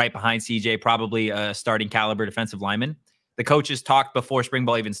 right behind CJ, probably a starting caliber defensive lineman. The coaches talked before spring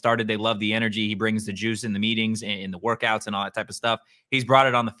ball even started. They love the energy. He brings the juice in the meetings, in the workouts, and all that type of stuff. He's brought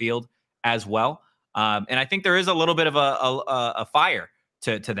it on the field as well. And I think there is a little bit of a fire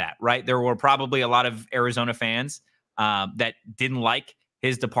to that, right? There were probably a lot of Arizona fans that didn't like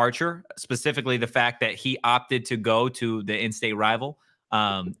his departure, specifically the fact that he opted to go to the in-state rival,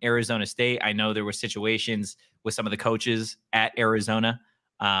 Arizona State. I know there were situations with some of the coaches at Arizona,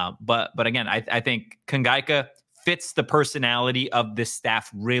 but again, I think Kongaika fits the personality of this staff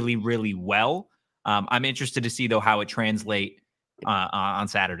really, really well. I'm interested to see though how it translate on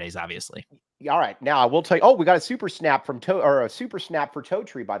Saturdays, obviously. All right. Now I will tell you. Oh, we got a super snap from a super snap for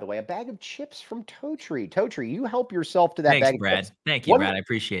Totri, by the way. A bag of chips from Totri. Totri, you help yourself to that bag Brad. of chips. Thank you, Brad. I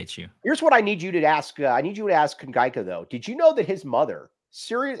appreciate you. Here's what I need you to ask. I need you to ask Kongaika, though. Did you know that his mother,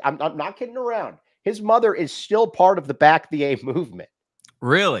 I'm not kidding around, his mother is still part of the Back the A movement?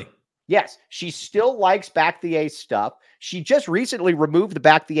 Really? Yes. She still likes Back the A stuff. She just recently removed the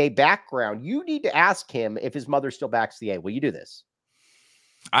Back the A background. You need to ask him if his mother still backs the A. Will you do this?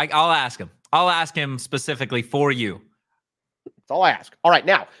 I'll ask him. I'll ask him specifically for you. That's all I ask. All right.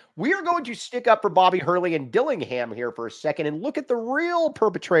 Now, we are going to stick up for Bobby Hurley and Dillingham here for a second and look at the real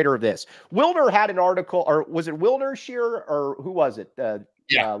perpetrator of this. Wilner had an article, or was it Wilner Shear, or who was it?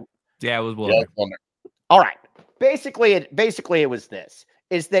 Yeah, it was Wilner. Yeah, all right. Basically, it was this.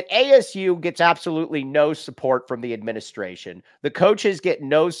 Is that ASU gets absolutely no support from the administration. The coaches get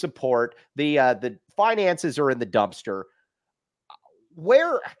no support. The finances are in the dumpster.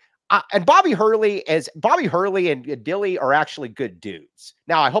 And Bobby Hurley and Dilly are actually good dudes.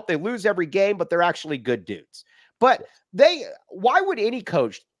 Now, I hope they lose every game, but they're actually good dudes. But why would any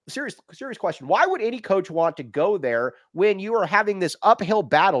coach, serious question, why would any coach want to go there when you are having this uphill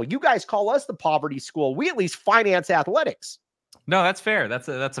battle? You guys call us the poverty school. We at least finance athletics. No, that's fair. That's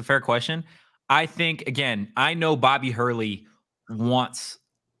a fair question. I think, again, I know Bobby Hurley wants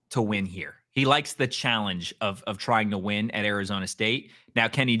to win here. He likes the challenge of trying to win at Arizona State. Now,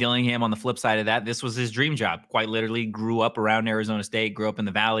 Kenny Dillingham, on the flip side of that, this was his dream job. Quite literally grew up around Arizona State, grew up in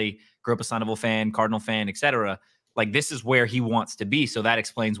the Valley, grew up a Sonneval fan, Cardinal fan, etc. Like, this is where he wants to be. So that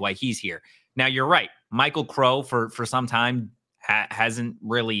explains why he's here. Now, you're right. Michael Crow, for some time, hasn't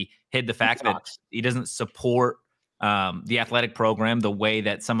really hid the fact that he doesn't support the athletic program the way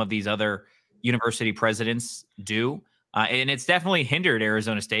that some of these other university presidents do. And it's definitely hindered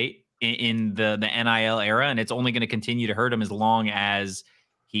Arizona State in the NIL era, and it's only going to continue to hurt him as long as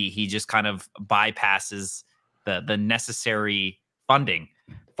he just kind of bypasses the necessary funding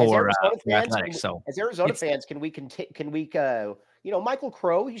for athletics. So as Arizona fans, can we Michael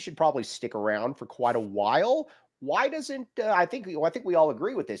Crow, he should probably stick around for quite a while. Why doesn't I think we all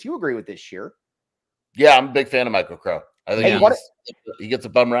agree with this. You agree with this, Sheer? Yeah, I'm a big fan of Michael Crow. I think he gets a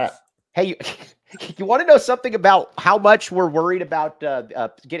bum rap. Hey, you want to know something about how much we're worried about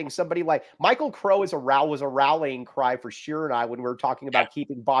getting somebody like Michael Crow was a rallying cry for Sheer and I when we were talking about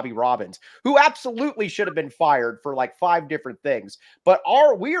keeping Bobby Robbins, who absolutely should have been fired for like 5 different things. But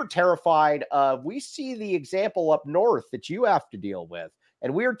we are terrified of, we see the example up north that you have to deal with,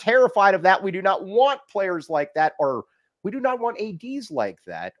 and we are terrified of that. We do not want players like that, or we do not want ADs like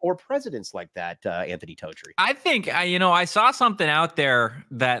that or presidents like that, Anthony Totri. I think, I saw something out there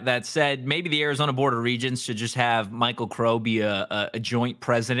that said maybe the Arizona Board of Regents should just have Michael Crow be a joint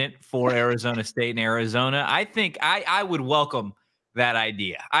president for Arizona State and Arizona. I think I would welcome that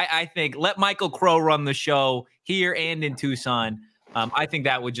idea. I think let Michael Crow run the show here and in Tucson. I think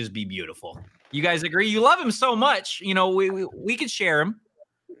that would just be beautiful. You guys agree? You love him so much. We could share him.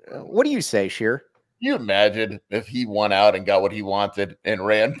 What do you say, Sheer? Can you imagine if he won out and got what he wanted and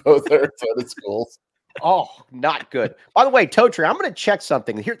ran both Arizona schools? Oh, not good. By the way, Totri, I'm going to check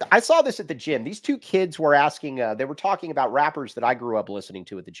something here. I saw this at the gym. These 2 kids were asking, they were talking about rappers that I grew up listening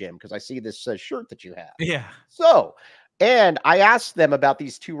to at the gym, because I see this shirt that you have. Yeah. So, and I asked them about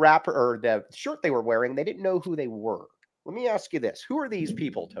these 2 rappers, or the shirt they were wearing. They didn't know who they were. Let me ask you this. Who are these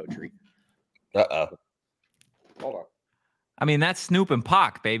people, Totri? Uh-oh. Hold on. I mean, that's Snoop and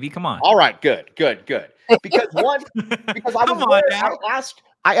Pac, baby. Come on. All right, good. Because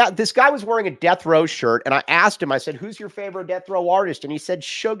this guy was wearing a Death Row shirt, and I asked him, I said, "Who's your favorite Death Row artist?" And he said,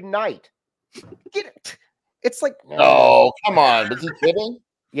 "Suge Knight." Get it? It's like, no, come on. Was he kidding?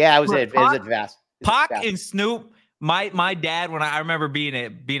 Yeah, it was vast. Pac and Snoop. My dad, when I remember being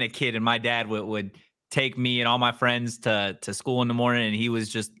a kid, and my dad would take me and all my friends to school in the morning, and he was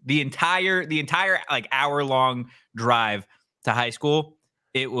just the entire like hour-long drive to high school.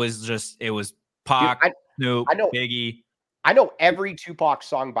 It was Pac, Snoop, Biggie. I know every Tupac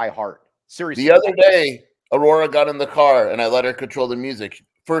song by heart. Seriously. The other day, Aurora got in the car and I let her control the music.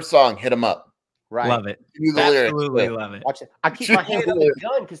 First song, Hit 'Em Up. Right. Love it. Absolutely love it. Watch it. I keep my hand on the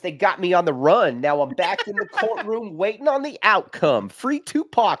gun because they got me on the run. Now I'm back in the courtroom waiting on the outcome. Free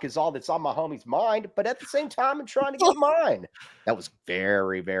Tupac is all that's on my homie's mind, but at the same time, I'm trying to get mine. That was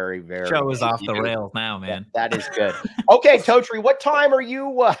very, very, very. Show is off the rails now, man. That is good. Okay, Totri, what time are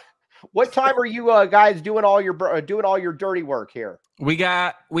you? Guys doing all your dirty work here?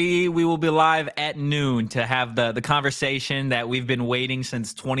 We will be live at noon to have the conversation that we've been waiting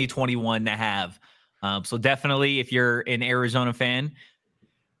since 2021 to have. So definitely, if you're an Arizona fan,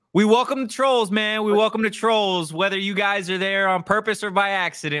 we welcome the trolls, man. We welcome the trolls, whether you guys are there on purpose or by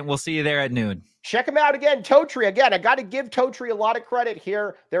accident. We'll see you there at noon. Check him out again, Totri. Again, I got to give Totri a lot of credit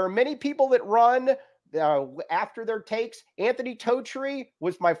here. There are many people that run after their takes. Anthony Totri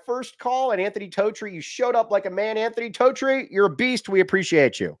was my first call, and Anthony Totri, you showed up like a man. Anthony Totri, you're a beast. We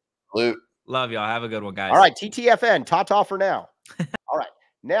appreciate you. Love y'all. Have a good one, guys. All right, TTFN, ta-ta for now. All right,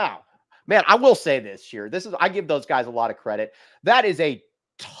 now, man, I will say this here. I give those guys a lot of credit. That is a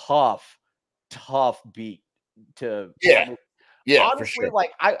tough beat to. Yeah, honestly, for sure.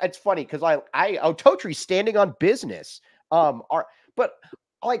 Like it's funny because Totri's standing on business. But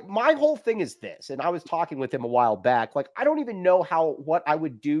like my whole thing is this, and I was talking with him a while back. Like I don't even know what I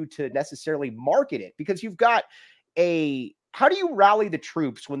would do to necessarily market it, because you've got how do you rally the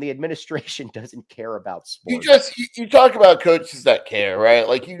troops when the administration doesn't care about sports? You talk about coaches that care, right?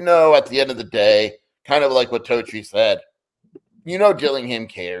 Like, at the end of the day, kind of like what Totri said, Dillingham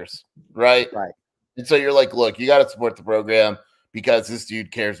cares, right? Right. And so you're like, look, you got to support the program because this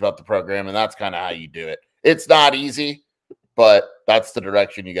dude cares about the program, and that's kind of how you do it. It's not easy, but that's the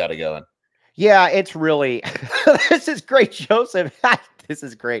direction you got to go in. Yeah, it's really this is great, Joseph. This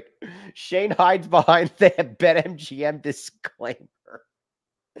is great. Shane hides behind the BetMGM disclaimer.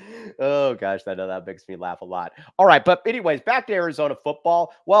 Oh gosh, I know that makes me laugh a lot. All right, but anyways, back to Arizona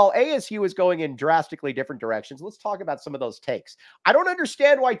football. Well, ASU is going in drastically different directions. Let's talk about some of those takes. I don't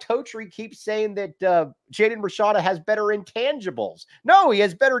understand why Totri keeps saying that Jaden Rashada has better intangibles. No, he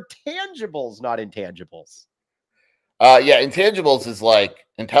has better tangibles, not intangibles. Yeah, intangibles is like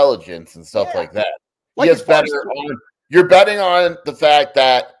intelligence and stuff like that. He has better. You're betting on the fact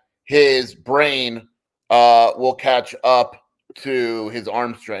that his brain will catch up to his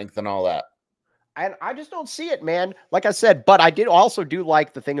arm strength and all that. And I just don't see it, man. Like I said, but I did also do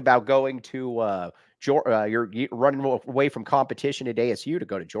like the thing about going to you're running away from competition at ASU to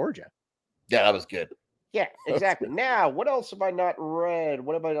go to Georgia. Yeah, that was good. Yeah, exactly. Now, what else have I not read?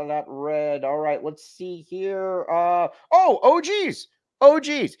 What have I not read? All right, let's see here. OGs.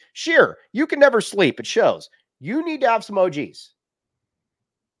 OGs. Sheer, you can never sleep. It shows. You need to have some OGs.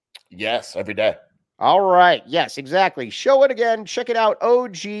 Yes, every day. All right. Yes, exactly. Show it again. Check it out.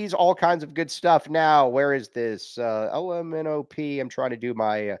 OGs, all kinds of good stuff. Now, where is this? LMNOP. I'm trying to do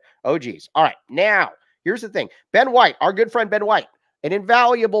my OGs. All right. Now, here's the thing. Ben White, our good friend Ben White, an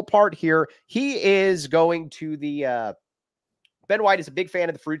invaluable part here. He is going to the Ben White is a big fan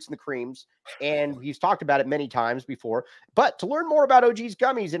of the fruits and the creams, and he's talked about it many times before. But to learn more about OG's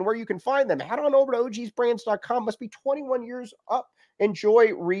gummies and where you can find them, head on over to ogsbrands.com. Must be 21 years up.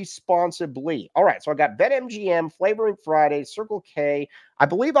 Enjoy responsibly. All right, so I got BetMGM, Flavoring Friday, Circle K. I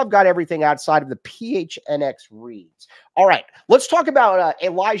believe I've got everything outside of the PHNX reads. All right, let's talk about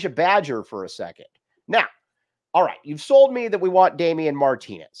Elijah Badger for a second. Now, all right, you've sold me that we want Damian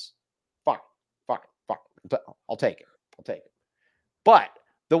Martinez. Fine. I'll take it. But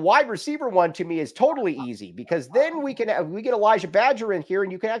the wide receiver one to me is totally easy because then we get Elijah Badger in here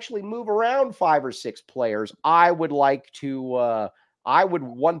and you can actually move around 5 or 6 players. I would like to, I would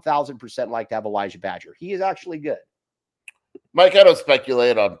 1000% like to have Elijah Badger. He is actually good. Mike, I don't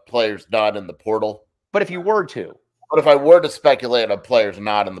speculate on players not in the portal. But if you were to. But if I were to speculate on players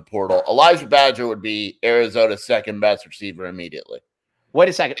not in the portal, Elijah Badger would be Arizona's second best receiver immediately. Wait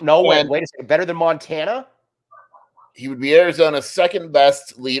a second. No, wait a second. Better than Montana? He would be Arizona's second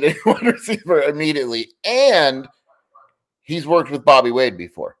best leading wide receiver immediately. And he's worked with Bobby Wade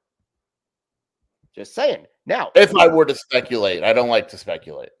before. Just saying. Now, if I were to speculate, I don't like to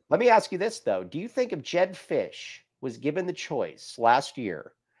speculate. Let me ask you this, though. Do you think if Jed Fish was given the choice last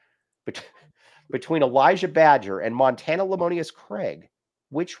year between Elijah Badger and Montana Lamonius Craig,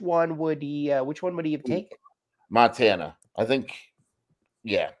 which one would he have taken? Montana. I think,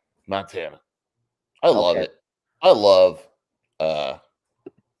 yeah, Montana. I love it. I love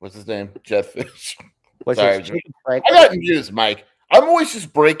what's his name? Jed Fish. Sorry, I got news, Mike. I'm always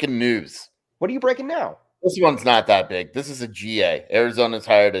just breaking news. What are you breaking now? This one's not that big. This is a GA. Arizona's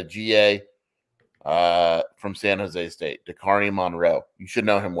hired a GA from San Jose State, Dakari Monroe. You should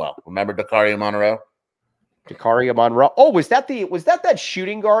know him well. Remember Dakari Monroe? Dakari Monroe. Oh, was that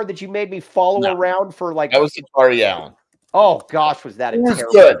shooting guard that you made me follow around for like? That was Dakari Allen. Oh gosh, was that a terrible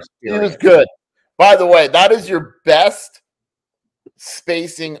good? He was good. By the way, that is your best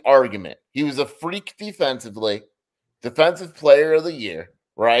spacing argument. He was a freak defensively, defensive player of the year,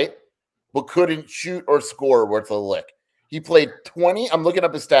 right? But couldn't shoot or score worth a lick. He played 20, I'm looking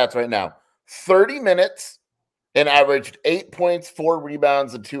up his stats right now, 30 minutes and averaged 8 points, 4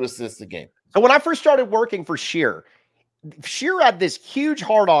 rebounds, and 2 assists a game. So when I first started working for Sheer had this huge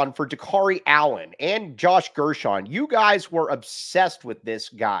hard-on for Dakari Allen and Josh Gershon. You guys were obsessed with this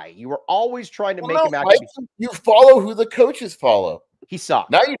guy. You were always trying to make him out. You follow who the coaches follow. He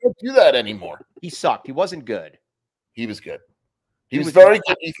sucked. Now you don't do that anymore. He sucked. He wasn't good. He was good. He was very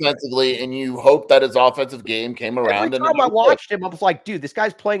good defensively, and you hope that his offensive game came around. Every time I watched him, I was like, dude, this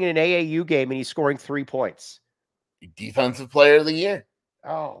guy's playing in an AAU game, and he's scoring 3 points. Defensive player of the year.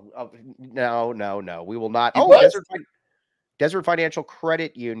 Oh, no. We will not. Desert Financial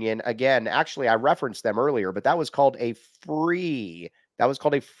Credit Union. Again, actually, I referenced them earlier, but that was called a free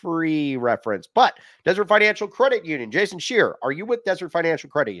reference. But Desert Financial Credit Union, Jason Shear, are you with Desert Financial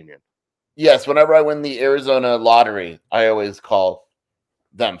Credit Union? Yes. Whenever I win the Arizona lottery, I always call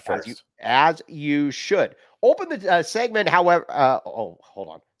them first. As you should. Open the segment, however. Hold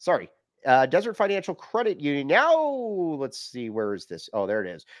on. Sorry. Desert Financial Credit Union. Now, let's see. Where is this? Oh, there it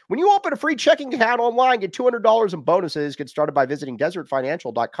is. When you open a free checking account online, get $200 in bonuses. Get started by visiting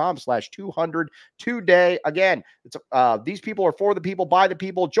desertfinancial.com/200 today. Again, these people are for the people, by the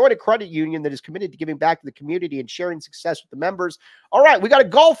people. Join a credit union that is committed to giving back to the community and sharing success with the members. All right, we got a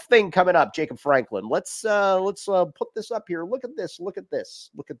golf thing coming up, Jacob Franklin. Let's put this up here. Look at this.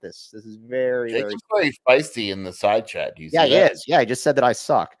 This is very, Jacob's very feisty in the side chat. Yeah, he is. Yeah, he just said that I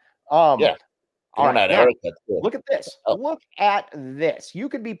suck. Yeah. All right. Eric, look at this. Look at this. You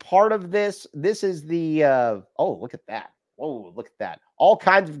could be part of this. This is the look at that. Whoa, look at that. All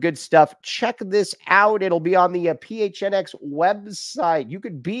kinds of good stuff. Check this out. It'll be on the PHNX website. You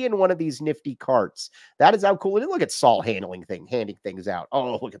could be in one of these nifty carts. That is how cool it is. Look at Saul handing things out.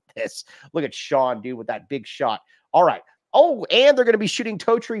 Oh, look at this. Look at Sean, dude, with that big shot. All right. Oh, and they're going to be shooting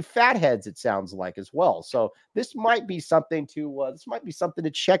toe tree fatheads, it sounds like, as well. So this might be something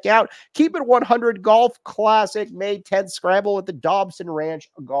to check out. Keep It 100 Golf Classic, May 10th, scramble at the Dobson Ranch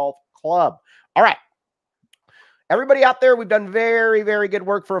Golf Club. All right. Everybody out there, we've done very, very good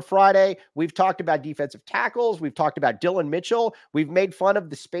work for a Friday. We've talked about defensive tackles. We've talked about Dylan Mitchell. We've made fun of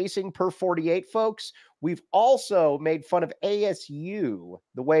the spacing per 48, folks. We've also made fun of ASU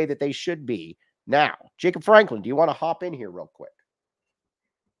the way that they should be. Now, Jacob Franklin, do you want to hop in here real quick?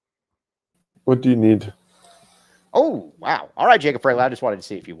 What do you need? Oh, wow. All right, Jacob Franklin, I just wanted to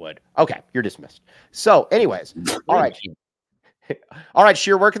see if you would. Okay, you're dismissed. So, anyways, all right. All right,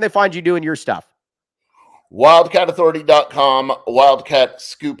 Sheer, where can they find you doing your stuff? WildcatAuthority.com, Wildcat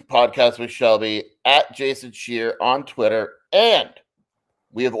Scoop Podcast with Shelby, at Jason Shear on Twitter, and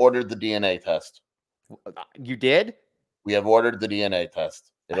we have ordered the DNA test. You did? We have ordered the DNA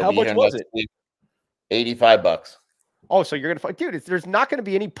test. It'll How be much here was next it? week. $85. Oh, so you're going to find, dude, there's not going to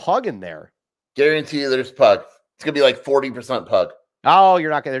be any pug in there. Guarantee you there's pug. It's going to be like 40% pug. Oh,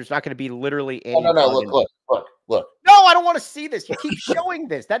 there's not going to be literally any. No, pug in look. No, I don't want to see this. You keep showing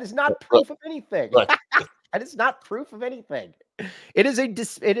this. That is not proof of anything. That is not proof of anything. It is a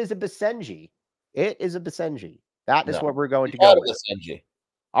Basenji. It is a Basenji. That is what we're going to go with. Basenji.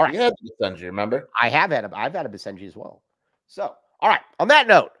 All right. You had a Basenji, remember? I've had a Basenji as well. So, all right. On that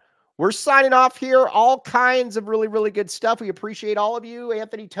note, we're signing off here. All kinds of really, really good stuff. We appreciate all of you.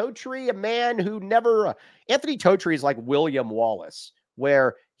 Anthony Totri, a man who never Anthony Totri is like William Wallace,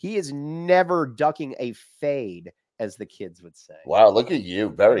 where he is never ducking a fade, as the kids would say. Wow, look at you.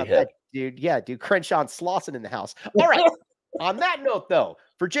 Very hip. Dude, yeah, dude. Crenshaw and Slauson in the house. All right. On that note, though,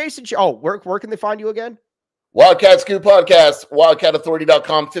 for Jason, where can they find you again? Wildcat Scoop Podcast,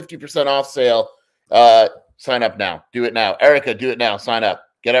 WildcatAuthority.com, 50% off sale. Sign up now. Do it now. Erica, do it now. Sign up.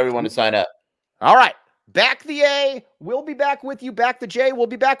 Get everyone to sign up. All right. Back the A. We'll be back with you. Back the J. We'll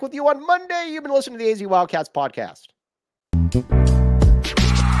be back with you on Monday. You've been listening to the AZ Wildcats podcast.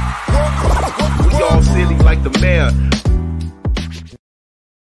 We all silly like the mayor.